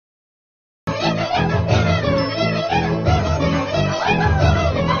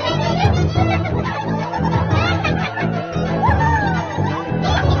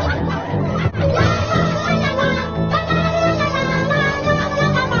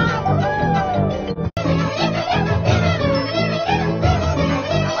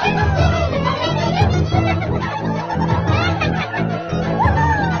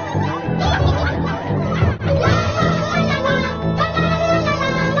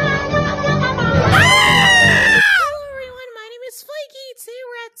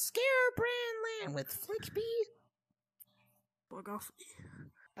fuck off.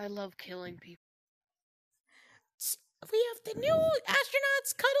 I love killing people. We have the new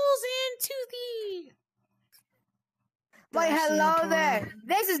astronauts, Cuddles and Toothy. Why, hello there.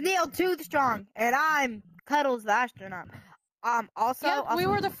 This is Neil Toothstrong, and I'm Cuddles the astronaut. Also, Yep, we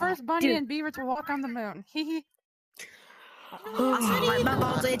were the also- first bunny dude. and beaver to walk on the moon. Hee My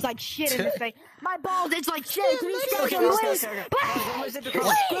balls, it's like shit in this thing. My balls, it's like shit. Can you stop him, please? Listen to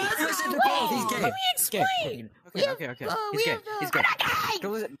Cole. Listen to Cole. He's gay. Let me explain. Okay. He's gay. He's gay. Go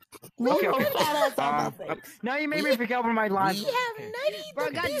listen. Okay. Now you made me pick up on my line. We have Nutty Bro,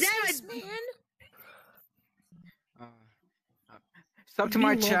 the goddamn it. businessman. Sub to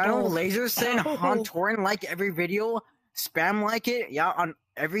my channel, Laserson, Hontorin, like every video, spam like it, yeah, on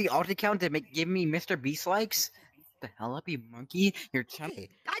every alt account to give me Mr. Beast likes. The hell up, you monkey! Your channel.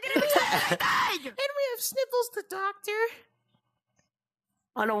 I didn't do anything! And we have Sniffles the doctor.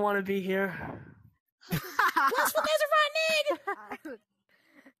 I don't want to be here. What's with this running?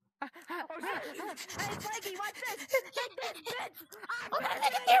 Hey, Flaky, watch this! Take this, bitch! I'm gonna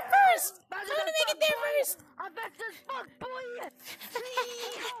make it there first! I'm gonna make it there first! I bet this fuck boy!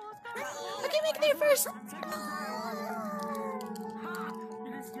 Okay, make it there first!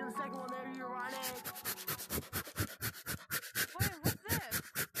 You didn't steal the second one there, you're running. Wait, what's this?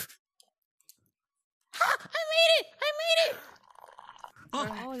 Ha! I made it!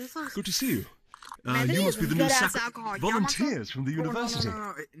 Oh, this looks... good to see you. Man, this You is must be the new good-ass alcohol. volunteers from the university.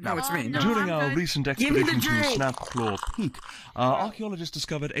 No, it's me. During our recent me the expedition to drink. Snapclaw Peak, our archaeologists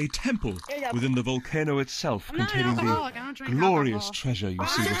discovered a temple within the volcano itself I'm not an containing the alcoholic, I don't drink glorious alcohol. treasure you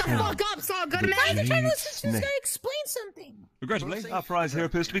see Shut the before. fuck up, Saul The Goodman! I'm trying to Jade listen to Snake. this guy explain something. Regrettably, our prize here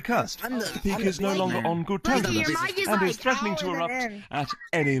appears to be cursed. The peak is no longer man. on good terms Flaky, with your us mic is and like is threatening to howling erupt in. at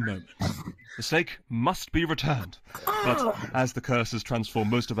any moment. The snake must be returned. But as the curse has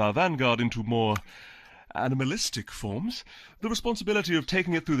transformed most of our vanguard into more animalistic forms, the responsibility of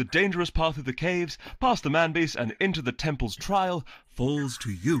taking it through the dangerous path of the caves, past the man-beast, and into the temple's trial falls to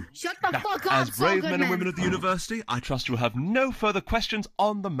you. Shut the fuck up, As Saul brave men and Goodman. women of the university, I trust you'll have no further questions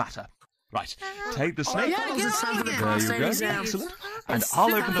on the matter. Right, take the snake. yeah, get It's time for the on There you prostate go. exam. Excellent. And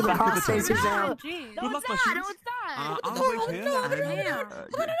I'll open the back of the prostate table. exam. Oh, jeez. Good luck, my Don't students. stop! I'll wait here.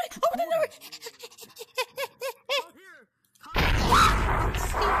 Open the door!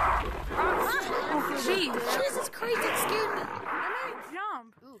 Jesus Christ, that scared me. I might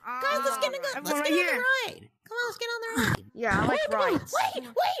jump. Guys, let's get on I'm the going right here. ride. Come on, let's get on the ride. Yeah, I like rides. Wait!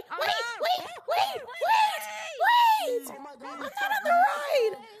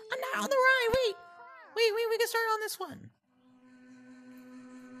 I'm not on the ride. Wait, we can start on this one.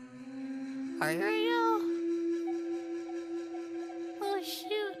 Are you ready now? Oh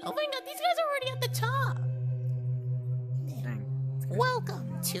shoot. Oh my god, these guys are already at the top.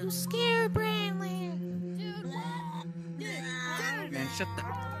 Welcome to ScareBrandLand. Man, shut the.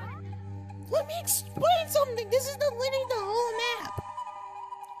 Let me explain something. This is the literally the whole map.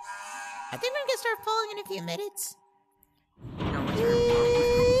 I think we're gonna start falling in a few minutes.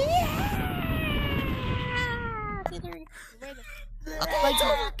 Okay, oh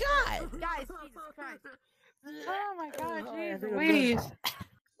my god! Guys, Jesus Christ. Oh my god, jeez Louise.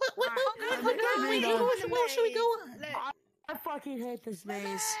 What should we go on? I fucking hate this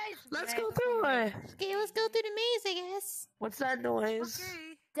maze. Let's go through it. Okay, let's go through the maze, I guess. What's that noise?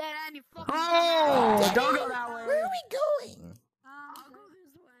 Dead end, you fucking Oh, don't go that way. Where are we going? I'll go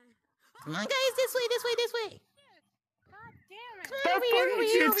this way. Come on, guys, this way. God damn it. Come on, over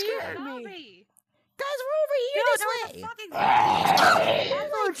here. Stop me. Guys, we're over here this way.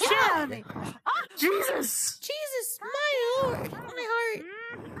 Oh, shit. Jesus. Jesus, my lord, my heart.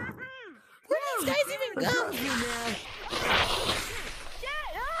 Where did these guys even go?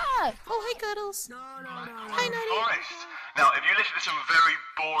 Oh, hi, Cuddles. No. Hi, Nutty. Honest. Now, if you listen to some very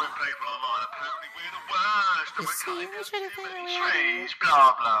boring people online, apparently we're the worst. And we're See, cutting I'm down trying to too find many my way out of here. trees,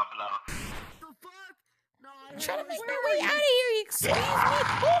 blah, blah, blah. The fuck? No, I'm trying to make my way out of here. Excuse me.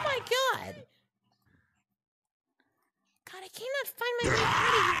 Oh my god. God, I cannot find my way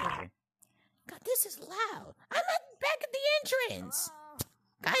out of here. God, this is loud. I'm back at the entrance.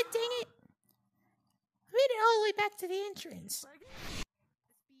 God dang it. I made it all the way back to the entrance.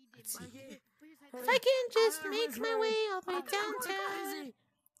 Let's see. If I can just make my way all the way downtown.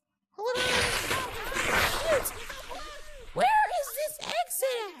 Hold on. Shoot. Where is this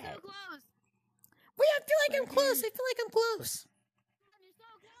exit at? Wait, I feel like I'm close.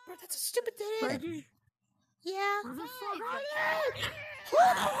 Bro, that's a stupid dead end. Yeah. Hold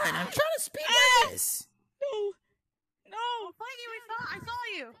on, I'm trying to speed run this. No, Flaky, I saw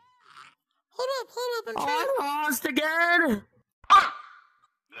you. Hold up, I'm trying Oh, I lost again.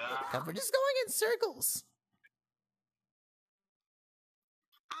 Yeah. to... We're just going in circles.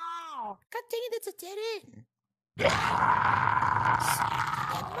 God dang it, that's a dead end.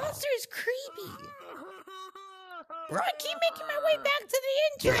 That monster is creepy. Bro, I keep making my way back to the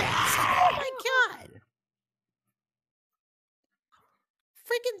entrance. Oh my god.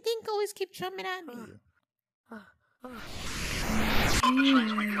 Freaking thing always keep jumping at me. Hello?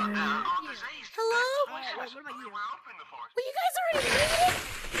 Well, you guys already made it?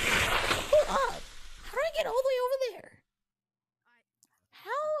 Hold up. How do I get all the way over there?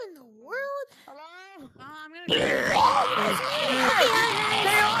 How in the world? Hello? I'm gonna There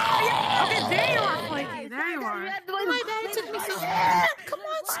Okay, there you are, Flaky. There you are. my bad, it took me so long. Come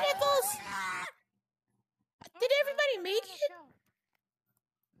on, Sniffles. Did everybody make it?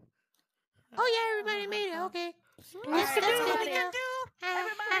 Oh yeah, everybody made it. Okay. That's good to know.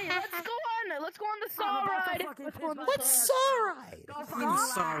 Everybody, let's go on the saw ride. What saw ride?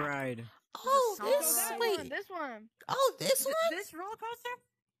 Saw ride. Oh, wait. This one. Oh, this one? This roller coaster?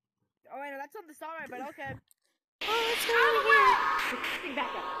 Oh wait, no, that's on the saw ride, but okay. Oh, let's go over here.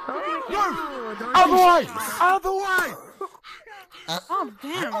 Out of the way! Out of the way! Oh,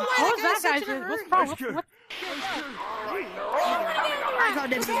 damn. Oh, What was that guy such a doing? What's hurry. wrong? What? I saw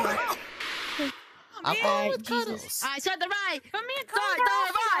this one. I'm going with Cuddles. I saw the ride. Come here, Sorry, come the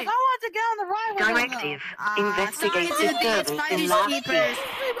on. ride. I want to get on the ride with him. Directive. Investigate disturbance in Lab Lab C.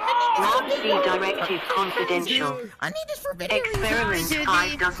 Lab C directive confidential. I need this for video. Experiment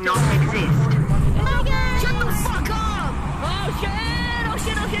 5 does not exist. Shut the fuck up! Oh shit! Oh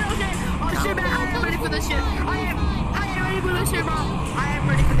shit! Oh shit! Oh shit! Oh shit, man! I am ready for this shit. I am ready for this shit, bro. I am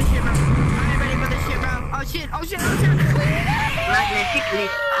ready for this shit, bro. I am ready for this shit, bro. Oh shit! Oh shit! Oh shit! Magnetic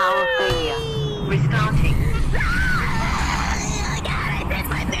lift power failure. Restarting. I got it! That's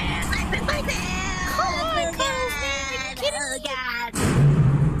my band! That's my band! Come on, Cuddles, man. Are you kidding me?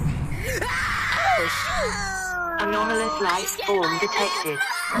 Oh, shoot. Anomalous life form detected.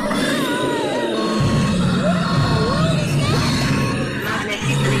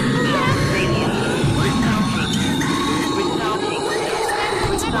 Magnetic lift power failure. Restarting.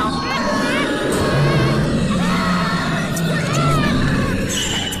 Restarting.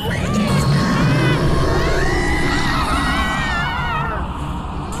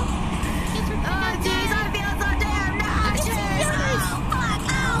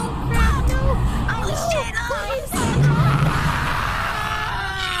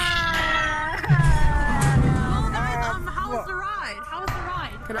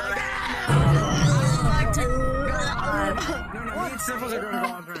 Sniffles are gonna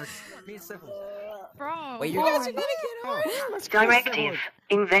go on first. Me and Sniffles. Bro. Wait, You guys are gonna get on. Directive.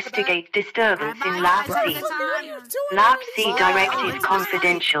 Investigate disturbance in Lab C. What are you doing? Lab C directive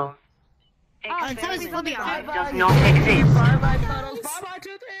confidential. Experiment 5 does not exist. Bye.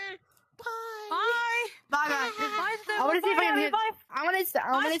 Bye, guys. I want to see if I can hear. I want to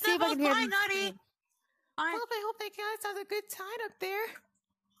see if I can hear these. Well, I hope they guys have a good time up there.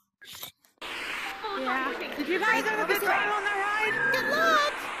 Yeah. Did you guys have a good time on the ride? Good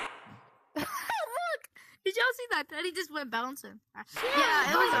luck. Look! Did y'all see that? Daddy just went bouncing.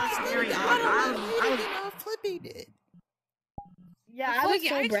 Yeah, it was scary. Flippy did. Yeah, I was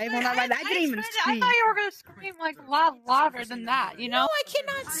so brave on that ride. I couldn't even I scream. thought you were gonna scream like louder than that, you know? No, I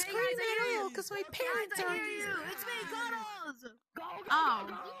cannot scream at all because my parents are here. It's me, Cuddles. Oh.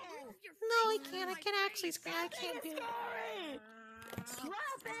 No, I can't. I can actually scream. I can't do it.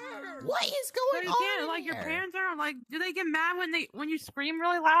 What is So going you on? can't, like, your here? parents are like, do they get mad when you scream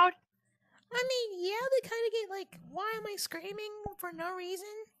really loud? I mean, yeah, they kind of get like, why am I screaming for no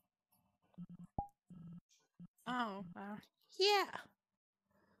reason? Oh. Yeah.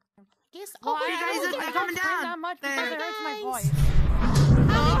 Guess. Well, oh, you guys look are at coming that. down. That much There. because it hurts my Guys. voice.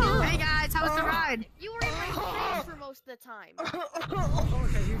 Hey guys, how was the ride? You were in my face for most of the time.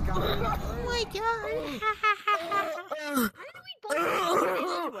 Okay, you got it. Oh my god. Why did we both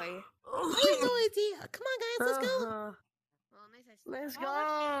anyway? I have no idea. Come on, guys, let's go. Well, nice I Let's go.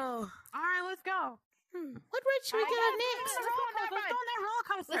 Alright, let's go. What ride should we go on next? Let's go on that roller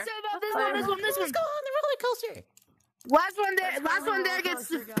coaster. Let's talk about this one. Let's go on the roller coaster. Last one there gets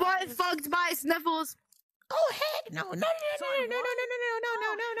butt fucked by Sniffles. Oh heck no! No! Nope,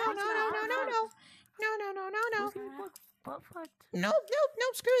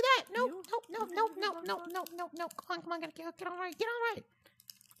 screw that. Nope. Come on, get on right.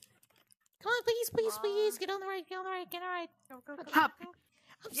 Come on, please, get on the right, get on the right. Hop. I'm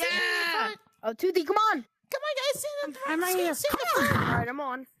sitting in the Yeah. front. Oh, Toothy, come on. Come on, guys, sit in the front. I'm right here. Sit in the front. Alright, I'm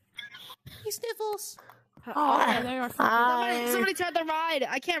on. He sniffles. Oh, okay, there you are. Somebody tried the ride.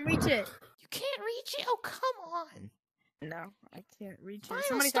 I can't reach it. You can't reach it. Oh, come on. No, I can't reach Fine, it. I'll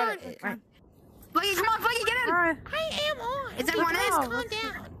Somebody start tried it. it. Flaggy, come on, Flaggy, get in. Alright. I am on. Is everyone in? Calm down.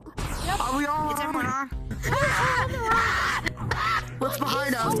 Are we all It's everyone on? What's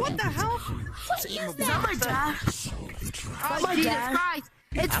behind us? Oh, what the hell? Is that my dad? Oh, my Jesus dad. Christ.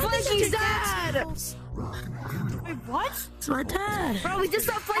 It's Flaky's dad! Wait, what? It's my dad. Bro, we just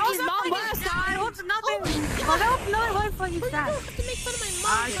saw Flaky's mom last time. What's nothing? Oh, that was another one for you, dad. I have to make fun of my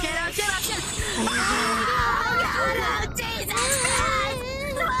mom. Oh, shit, oh, shit, oh, shit.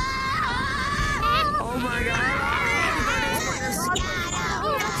 Oh my god.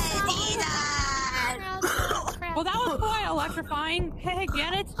 Well, that was quite electrifying. Hey,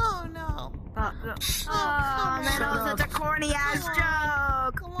 get it? Oh no. Oh, man, that was such a corny ass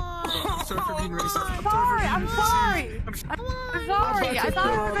joke. Come on. Sorry for being racist. I'm sorry. I'm sorry. I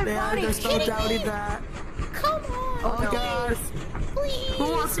thought it would have been man, funny. there's no doubting that. Come on. Oh god. Please.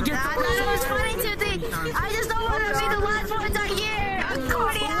 Who wants to get I thought it was funny, Toothy. I just don't want to be the last one to hear a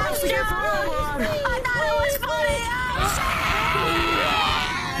corny ass joke. I thought it was funny.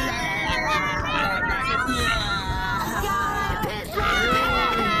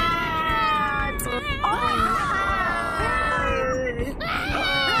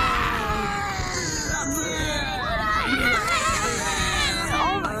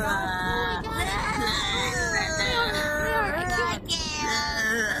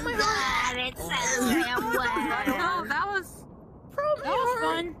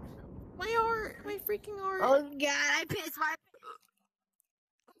 My freaking heart. Oh god, I pissed my.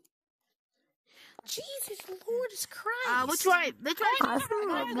 Jesus Lord Christ. Which way? Which way? Let's go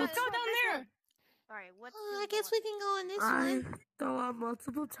down there. Alright, what's I guess we can go on this I one. fell out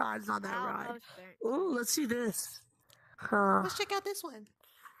multiple times on that ride. most there. Oh, let's see this. Let's check out this one.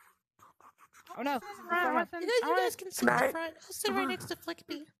 Oh no. You guys can sit in the front. I'll sit right next to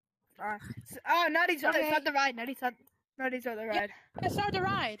Flicky. Oh, not each other. Start the ride. Not each other ride. Yeah, start the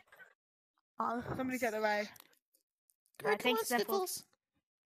ride. Somebody's at the ride. Come on, thanks, Sniffles.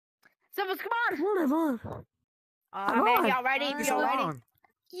 Sniffles, come on. Come on. Oh man, y'all ready? Y'all ready?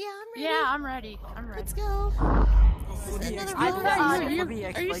 Yeah, I'm ready. Yeah, I'm ready. Let's go. Another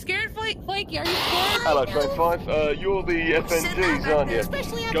Are you scared, Flaky? Are you scared? Hello, Train 5. You're the FNGs, aren't you?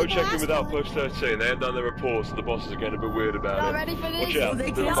 Especially after Go the check in last with one. Outpost 13. They haven't done their reports, so the bosses are getting a bit weird about Y'all it. ready for this? Watch out. They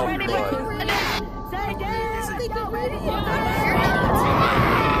They're can't fun ready ride. for it. Say yes. They got ready.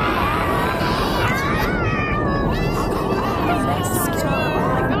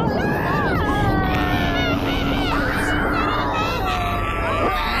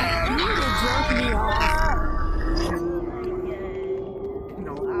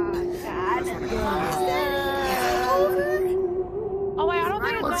 Oh wait, I don't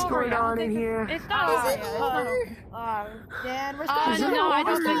think it's What's over. going on in here? It's not over. Is it over? Dan, we're No, I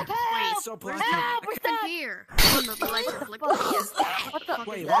don't think. Wait, So we're black. stuck. We're stuck here. What the Wait, fuck what's is so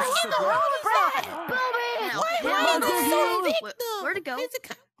black? Why is it so thick, though? Where'd it go? Where's it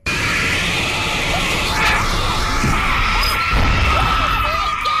come?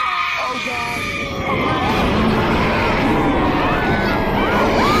 Oh god.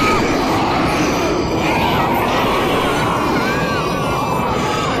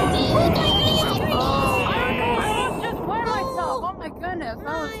 Oh my goodness, that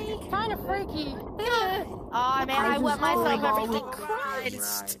was kind of freaky. Oh man, I wet myself everything.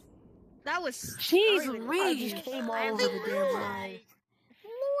 Christ. That was. Jeez I Louise. just came all over the damn ride.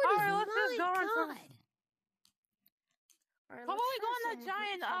 Alright, let's just go on God. some. How about we go on that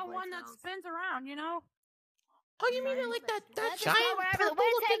giant one that spins around, you know? Oh, you mean it like that Let's giant go wherever the purple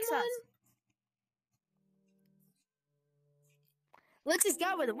wind looking takes one? us. Let's just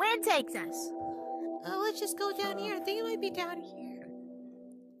go where the wind takes us. Oh, let's just go down here. I think it might be down here.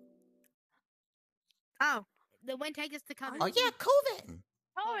 Oh, the wind takes us to come. Oh yeah, Coven.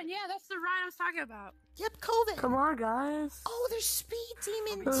 Oh, and yeah, that's the ride I was talking about. Yep, Coven. Come on, guys. Oh, there's Speed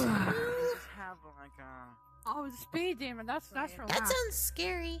Demon too. Have like a. Oh, the speed demon. That's for That loud. sounds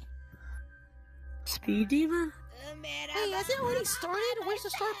scary. Speed demon? Man, Hey, has it already started? Where's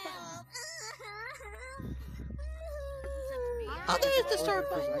the start button? Oh, there's the start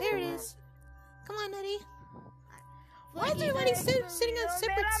button. There it is. Come on, Eddie. Why is everybody sitting on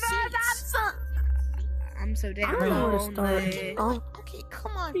separate seats? I'm so I damn don't know where to lonely. start. Oh, Okay,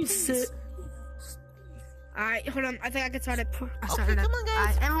 come on, you please. sit. Alright, hold on. I think I can start it. I Okay, started come it. on,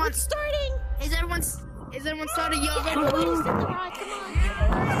 guys. Everyone, It's starting. is everyone started? Y'all ready? Everybody's in the ride. Come on.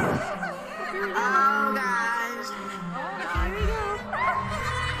 Oh, guys. Here we go.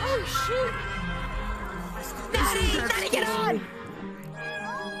 Oh shoot. Nutty, get on!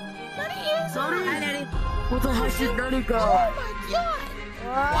 Nutty is on. Hi, Nutty. Where the heck did Nutty go? Oh my god.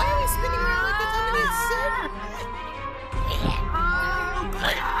 Why are we spinning around like this? I'm gonna sit.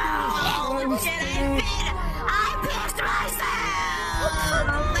 Oh, shit, I pissed myself!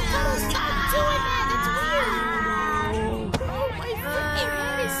 Cuddles, stop doing that! That's weird! Oh, my freaking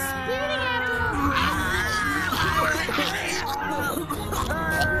head is spinning after him!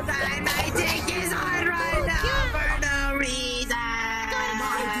 My dick is hard right now for no reason.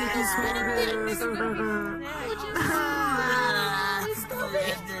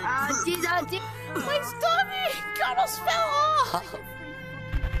 My stomach! Cuddles fell off!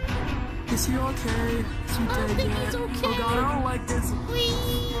 Is he okay? Is he I dead think yet? he's okay. Oh god, I don't like this. Whee!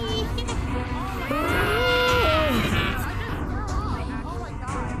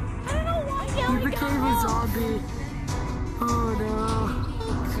 I don't know why He yelling became a zombie. Oh no.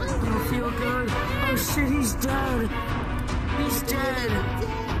 I don't feel good. Oh shit, he's dead. He's dead.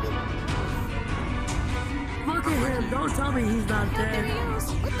 Look at him. Don't tell me he's not dead.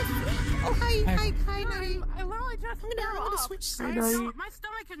 Oh, hi, Nutty. I literally just I'm gonna switch sides. My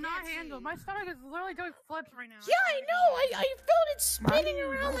stomach cannot handle. My stomach is literally doing flips right now. Yeah, I know. I felt it spinning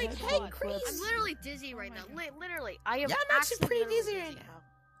around like head crazy. I'm literally dizzy right now. Literally, I am. Yeah, I'm actually pretty dizzy right now.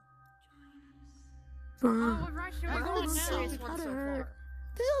 Oh, right, sure. We're going so Serious one so far.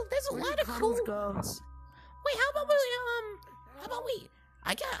 There's a lot of cool ones. Wait, how about we?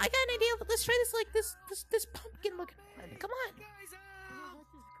 I got an idea. Let's try this this pumpkin looking one. Come on.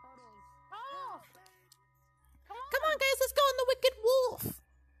 Come on, guys, let's go on the Wicked Wolf.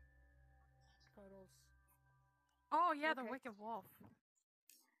 Oh yeah, the Wicked Wolf.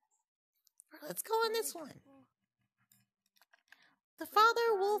 Let's go on this one. The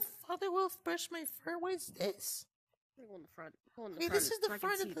Father Wolf brushed my fur. What is this? Go in the front. Go in the Hey, front. this is the so I can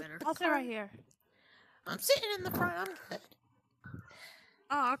front see of the better. I'll sit right here. I'm sitting in the front. I'm good.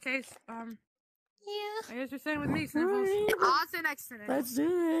 Oh, okay. Yeah. I guess you're sitting with me, Sniffles. I'll sit next to Nick. Let's do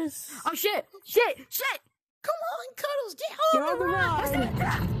this. Oh shit! Shit! Shit! Come on, Cuddles, get Get on on the the ride.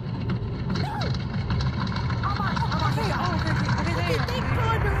 ride. Okay, Thank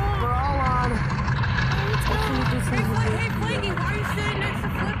God you're on. We're all on. Hey, Flaky, why are you sitting next to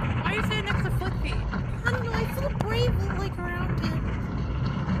Flip? Why are you sitting next to Flippy? I don't know. I feel brave like around him.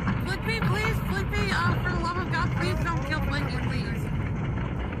 Flippy, please, Flippy. For the love of God, please don't kill Flaky, please.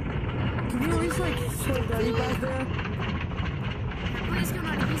 Can you at least like show Daddy back there? Please come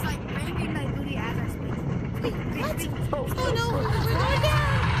on. He's like banging my booty as I speak. Wait, what? Oh no, we're going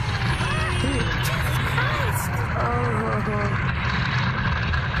down. Jesus Christ. Oh,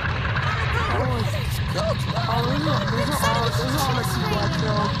 this is all the people I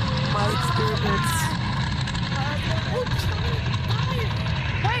killed. My experience.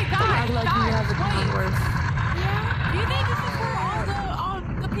 Wait, Act guys, like you have a wait. converse. Do you think this is where all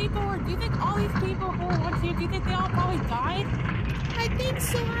the people were? Do you think all these people who were once here, do you think they all probably died? I think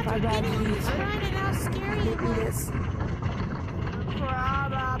so after getting on this ride and how scary it was.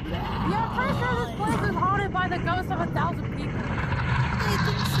 Yeah, I'm pretty sure this place is haunted by the ghost of 1,000 people. I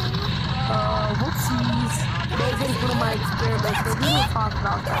think so. Whoopsies. Those are one of my experiments, but we don't talk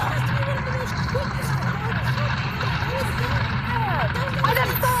about that. I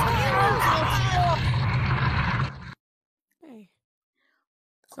just saw Hey.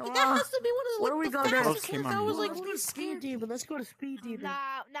 So, that has to be one of the, where do we go next? fastest ones. I was like, Let's go to Speed Demon. Let's go to Speed Demon.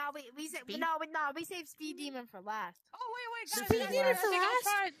 We saved Speed Demon for last. Oh, wait, guys. Speed Demon for last?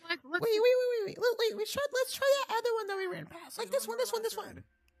 Let's Wait. Let's try that other one that we ran past. Like this one.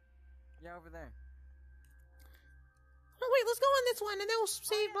 Yeah, over there. Oh, wait, let's go on this one, and then we'll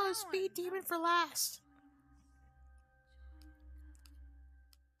save Speed Demon for last.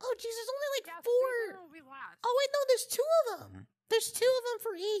 Oh, jeez, there's only like 4. Oh, wait, no, there's 2 of them. There's 2 of them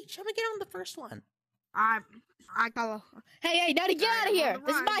for each. I'm gonna get on the first one. I gotta. Hey, Nutty, get out of here!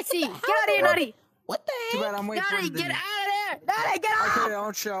 This is my seat. Get What out of here, Nutty! What the Too heck? bad I'm waiting for Nutty, the... get out of there! Nutty, get out! Okay,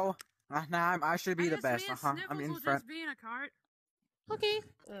 don't show. Nah, I should be the best. I'm in front. Just be in a cart. Okay.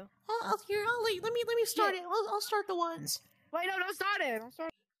 Oh. Let me start it. I'll start the ones. Wait, no, don't start it! Don't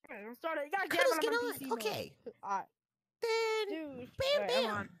start it! You gotta get Cuddles, on get my on. PC mode. Okay. Alright. Then, Dude. bam, Alright, I'm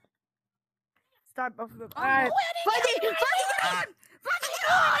bam. on. Start both of them. Oh, Alright. Flaky, Flaky, get on!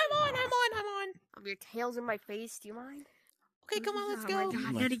 I'm on. Your tail's in my face. Do you mind? Okay, come on, let's Oh go. my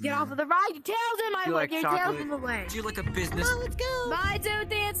God, Nutty, get off of the ride! Your tail's in my You way! like Your tail's chocolate? in the way! Do you like a Come business on, let's go. Bye, dude,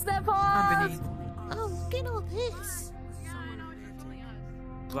 dance the company? pause! Oh, look at all this.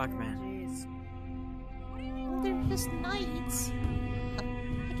 Black man. They're just knights.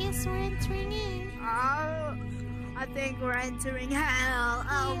 I guess we're entering in. Oh, I think we're entering hell.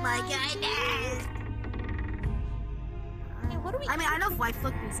 Oh my goodness! Hey, what do we? I mean, I know my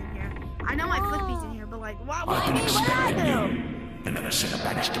Flippy's in here. I know my Flippy's in here, but like, what I can did I extend do? another set of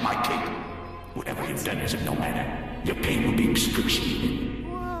banners to my cape. Whatever you've done is of no matter. Your pain will be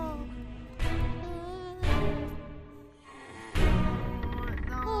excruciating. Whoa.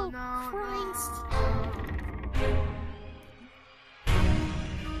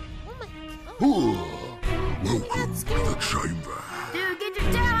 Welcome to the chamber. Dude, get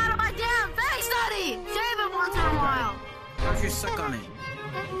your tail out of my damn face, Sonny! Shave it once in a while. How's your suck on it?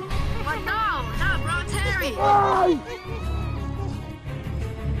 But no, bro, Terry. What?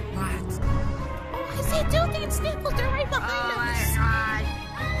 Oh, I see two things sniffles. They're right behind us. God.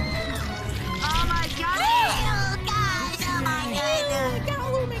 Oh my god. Oh gosh, oh my god. I got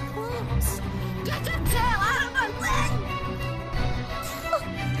all over my clothes. Get your tail out of my leg.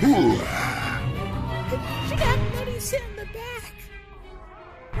 She got money sitting in the back.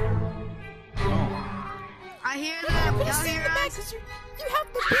 I hear them. Put Y'all us in hear the back us? 'cause you have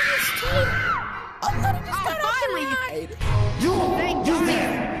the biggest tail. Oh, buddy just got off the finally. ride. Thank you.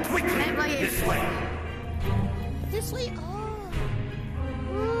 Quickly, this way. This way? Oh.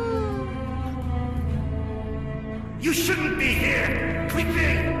 You shouldn't be here!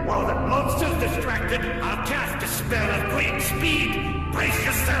 Quickly! While the monster's distracted, I'll cast a spell of great speed! Brace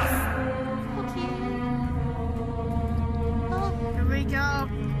yourself! Okay. Here we go.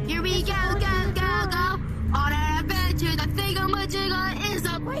 Here we go, go, go, go. On an adventure, the thingamajigga is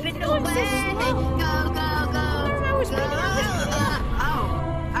a breaking away. Go, go, go.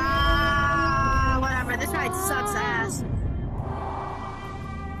 Whatever. This ride sucks ass.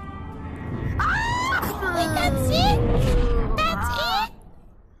 Wait, that's it? That's it?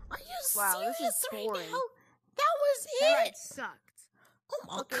 Are you Wow, this serious is right boring. now? That was That it? ride sucked. Oh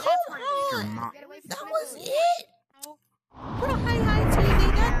my Okay, come that's fine. on. Get away from That me. was it? Put a hi,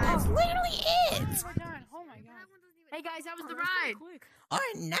 sweetie. That's literally it. We're done. Oh my god. Hey guys, that was the ride. All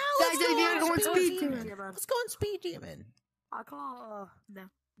right, now Guys, let's if you're go on going speed speed demon. Let's go on speed demon. No.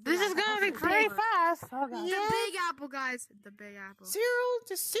 This is gonna be pretty fast. Oh god. The Big Apple, guys. The Big Apple. 0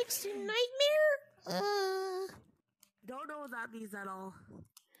 to 60 nightmare? Don't know what that means at all.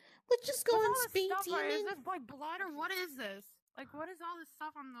 Let's just go What's on all this speed stuff for? Is demon. this like blood or what is this? Like what is all this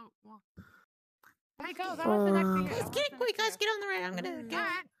stuff on the wall? Hey, go. That was the next thing. Guys, get quick, guys, get on the ride. I'm gonna go.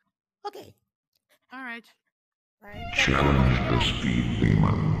 Alright. Okay. Alright. Challenge the speed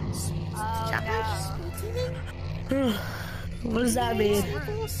demon. What does that mean?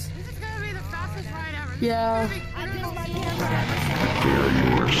 This is gonna be the fastest ride ever. Yeah. Prepare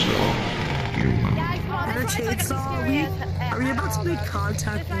yourself, human. Better chainsaw. Are we about to make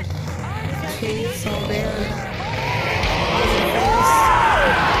contact with Chainsaw Man?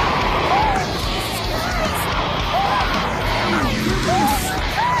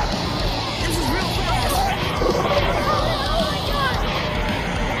 This is real fast.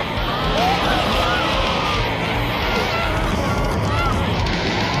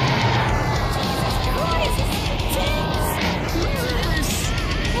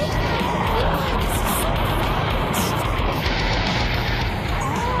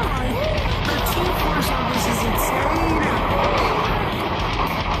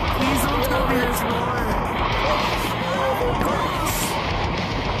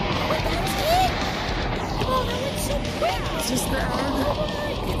 Just the end.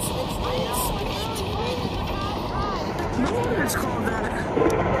 No wonder it's called that.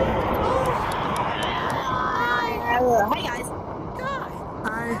 Hey guys.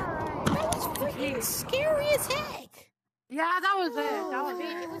 That was freaking scary as heck. Yeah, that was it. That was I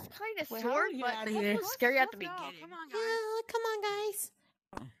mean, it. it was kind of Wait, how short, do we but get outta it here? was scary at the Let's go. beginning. Come on, guys. Yeah, come on, guys.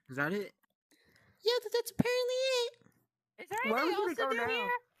 Is that it? Yeah, that's apparently it. Is there Where are anything we else gonna to go do now? here?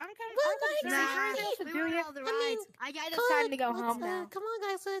 I'm kind of Well, confused. no, Is there exactly. anything else to We do were here? all the I mean, rides. I guess Come it's time on, to go let's, home now. Come on,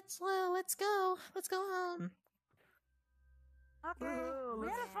 guys. Let's go. Let's go home. Okay. Ooh, We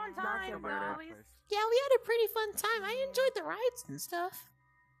had a fun back time, in though. murder. Yeah, we had a pretty fun time. I enjoyed the rides and stuff.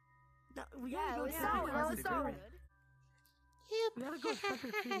 No, we Yeah, gotta go it was trick or solid. It was treating, solid. too. Yep. We gotta go trick or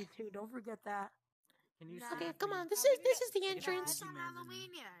treating too. Don't forget that. Can you Okay, send come me- on. This is the entrance. It's not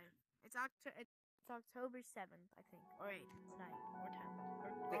Halloween yet. It's October 7th, I think. Or 8th, 9th, or 10th.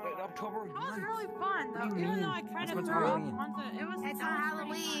 Wait, October That was 9th. really fun, though. What do you Even though I mean? tried to When's throw up Halloween? once it was. It's that on was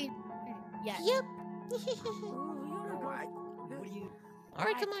pretty Halloween. Yes. Yep. What do you? All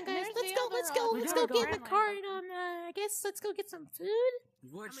right, come on, guys. There's Let's the go. other, Let's go. we Let's gotta go go get in the Grandland, car but- and I guess let's go get some food.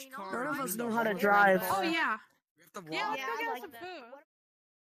 Which I mean, car? none of are us we know in? how to The drive. car? Oh, yeah. We have to walk. Yeah, let's Yeah, go I get like some that. food.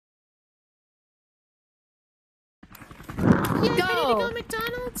 You guys ready to Go. go to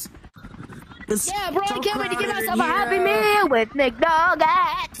McDonald's? Yeah, bro, I so can't wait to give crowded in myself a Happy here. Meal with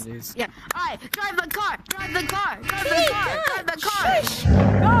McNuggets. It is. Yeah. All right, drive the car. Drive the car. Drive Hey, the car. God, Drive the car. shush. Come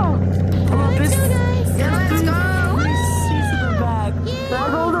on, Let's this go, guys. Yeah, let's go. Let me see the bag. Yeah. Can I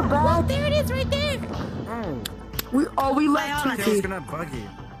go in the Look, bag? there it is, right there. We left hold on. I was Flaky. gonna bug you.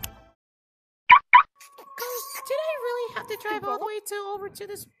 Did I really have to drive all the way over to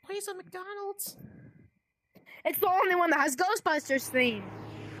this place on McDonald's? It's the only one that has Ghostbusters theme.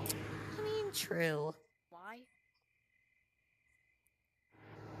 I mean, true. Why?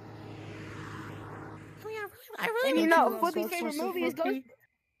 I really And you like know, Flippy's favorite movie is Ghost.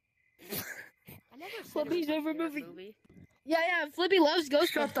 I never said Flippy's it was my favorite favorite movie. Yeah, Flippy loves Ghostbusters.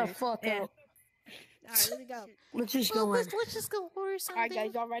 Shut the fuck And- up. Alright, let's go. Let's just Well, go in. let's just go order something. Alright,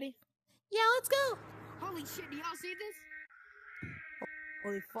 guys, y'all ready? Yeah, let's go. Holy shit, do y'all see this?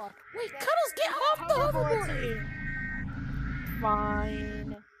 Holy fuck. Wait, Cuddles, get off the hoverboard.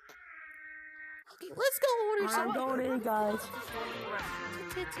 Fine. Okay, let's go order I'm something. going in, guys.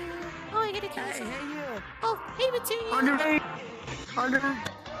 Oh, I gotta kill Hey, some. hey, you. Oh, hey, Petunia. Under.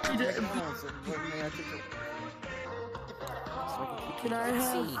 Can I Let's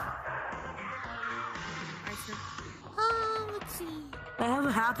have? see. Let's see. I have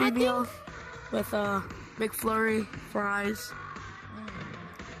a Happy Meal with McFlurry, fries.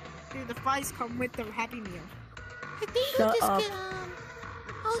 Dude, the fries come with the Happy Meal. I think Shut we'll just up. get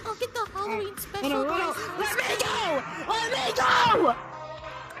I'll get the Halloween special. No. prices. Let me go! Let me go!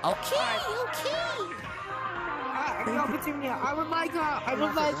 Okay. No, Petunia, I would like, I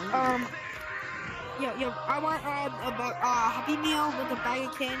want a Happy Meal with a bag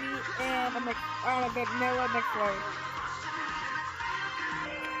of candy and a vanilla McFlurry.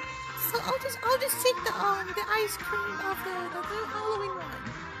 So I'll just take the ice cream of the Halloween one.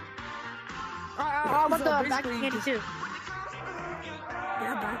 I want So the bag of basically candy just- too.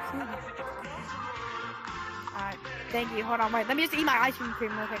 Yeah, back in. Alright, thank you. Hold on, wait. Let me just eat my ice cream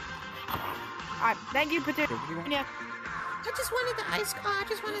real quick. Alright, thank you, Petunia. I just wanted the ice cream. I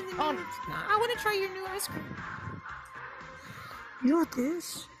just wanted the new. I want to try your new ice cream. You want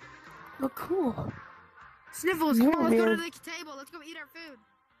this? Look cool. Sniffles, Yeah, come on, let's go to man. the table. Let's go eat our food.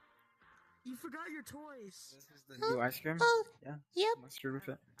 You forgot your toys. This is the new ice cream? Oh, Yeah. yep. Mustard with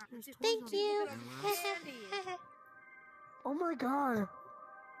it. Thank you. Oh my god.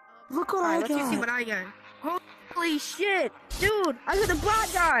 Look what Alright, I let's just see what got. I got. Holy shit! Dude, I got the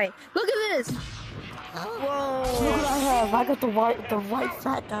black guy! Look at this! Look Whoa! what I have. I got the white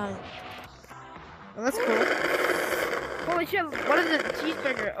fat guy. Oh, that's cool. Holy shit, what is it?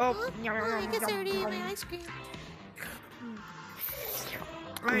 Cheeseburger. Oh, I guess I already ate my ice cream.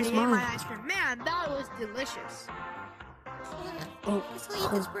 I already ate mine? my ice cream. Man, that was delicious. Yeah. Oh, Let's go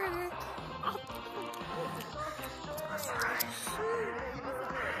eat this burger.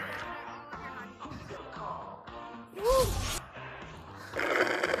 Woo.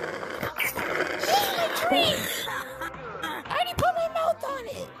 Hey, my drink! I already put my mouth on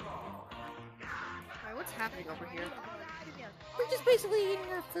it. Alright, what's happening over here? We're just basically eating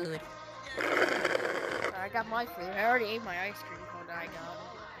our food. I got my food. I already ate my ice cream cone that I got.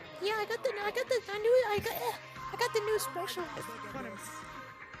 Yeah, I got the new special.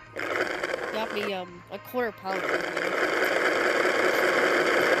 Got me a quarter pounder.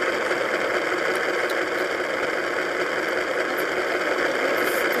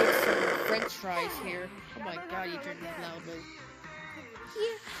 French fries here. Oh my god, you drink this loudly.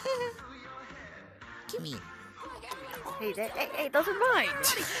 Yeah. Give me. Hey, those are mine!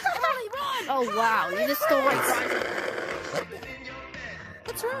 Oh wow, you just stole my fries.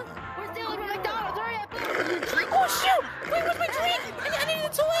 What's wrong? We're stealing from McDonald's, hurry up! Oh shoot! Wait, where's my drink? I need a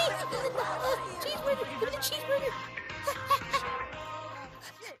toy! Cheeseburger! Give me the cheeseburger!